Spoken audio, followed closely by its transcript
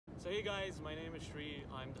hey guys, my name is Sri.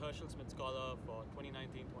 I'm the Herchel Smith Scholar for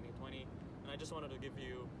 2019-2020, and I just wanted to give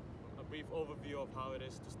you a brief overview of how it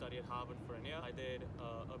is to study at Harvard for a year. I did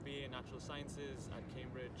a BA in Natural Sciences at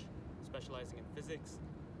Cambridge, specializing in physics,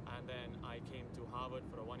 and then I came to Harvard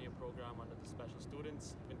for a one-year program under the special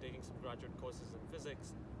students. I've been taking some graduate courses in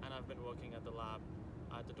physics, and I've been working at the lab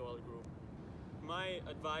at the Doyle Group. My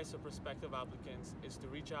advice for prospective applicants is to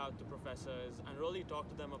reach out to professors and really talk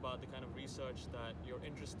to them about the kind of research that you're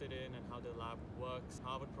interested in and how the lab works.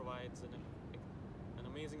 Harvard provides an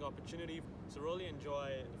amazing opportunity, so really enjoy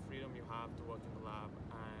the freedom you have to work in the lab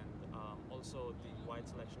and also the wide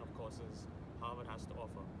selection of courses Harvard has to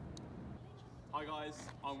offer. Hi guys,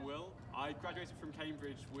 I'm Will. I graduated from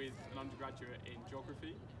Cambridge with an undergraduate in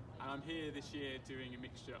geography, and I'm here this year doing a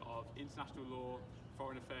mixture of international law,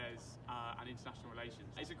 foreign affairs and international relations.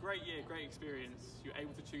 It's a great year, great experience. You're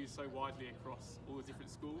able to choose so widely across all the different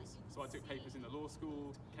schools. So I took papers in the law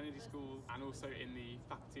school, Kennedy School, and also in the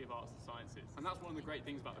Faculty of Arts and Sciences. And that's one of the great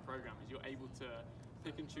things about the programme, is you're able to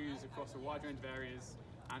pick and choose across a wide range of areas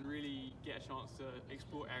and really get a chance to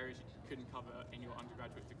explore areas you couldn't cover in your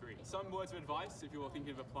undergraduate degree. Some words of advice if you're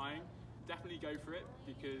thinking of applying: definitely go for it,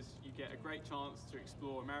 because you get a great chance to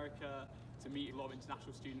explore America, to meet a lot of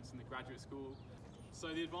international students in the graduate school. So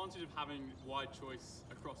the advantage of having wide choice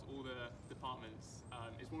across all the departments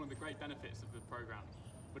is one of the great benefits of the programme.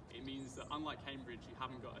 But it means that unlike Cambridge, you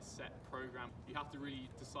haven't got a set programme. You have to really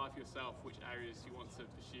decide for yourself which areas you want to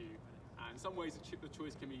pursue. And in some ways the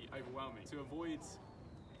choice can be overwhelming. To avoid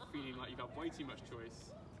feeling like you've got way too much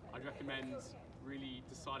choice, I'd recommend really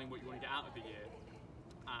deciding what you want to get out of the year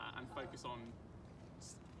and focus on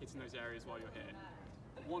hitting those areas while you're here.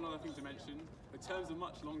 One other thing to mention: the terms are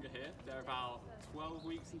much longer here. They're about 12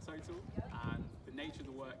 weeks in total, and the nature of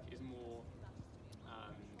the work is more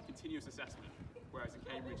continuous assessment, whereas in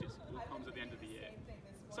Cambridge it all comes at the end of the year.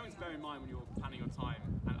 Something to bear in mind when you're planning your time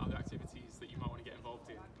and other activities that you might want to get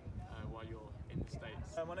involved in while you're in the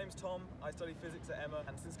States. My name's Tom. I study physics at Emma,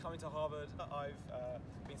 and since coming to Harvard I've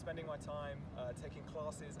been spending my time taking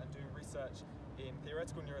classes and doing research in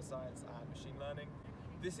theoretical neuroscience and machine learning.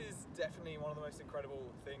 This is definitely one of the most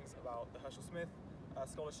incredible things about the Herchel Smith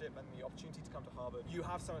Scholarship and the opportunity to come to Harvard. You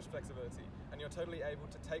have so much flexibility, and you're totally able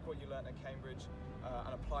to take what you learned at Cambridge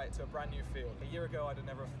and apply it to a brand new field. A year ago I'd have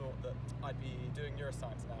never thought that I'd be doing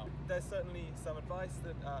neuroscience now. There's certainly some advice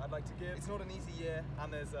that I'd like to give. It's not an easy year,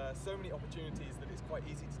 and there's so many opportunities that it's quite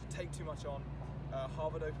easy to take too much on.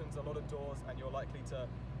 Harvard opens a lot of doors, and you're likely to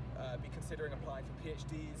be considering applying for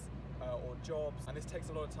PhDs or jobs, and this takes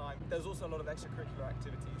a lot of time. There's also a lot of extracurricular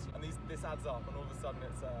activities, and this adds up, and all of a sudden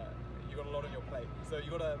it's you've got a lot on your plate. So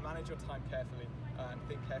you've got to manage your time carefully and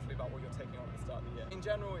think carefully about what you're taking on at the start of the year. In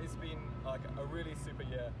general, it's been like a really super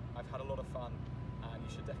year. I've had a lot of fun, and you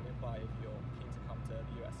should definitely apply if you're keen to come to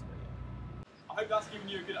the US for a year. I hope that's given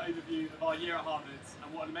you a good overview of our year at Harvard and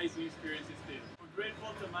what an amazing experience it's been. We're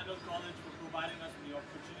grateful to Mandel College for providing us with the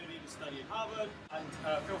opportunity to study at Harvard, and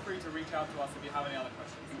feel free to reach out to us if you have any other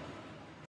questions.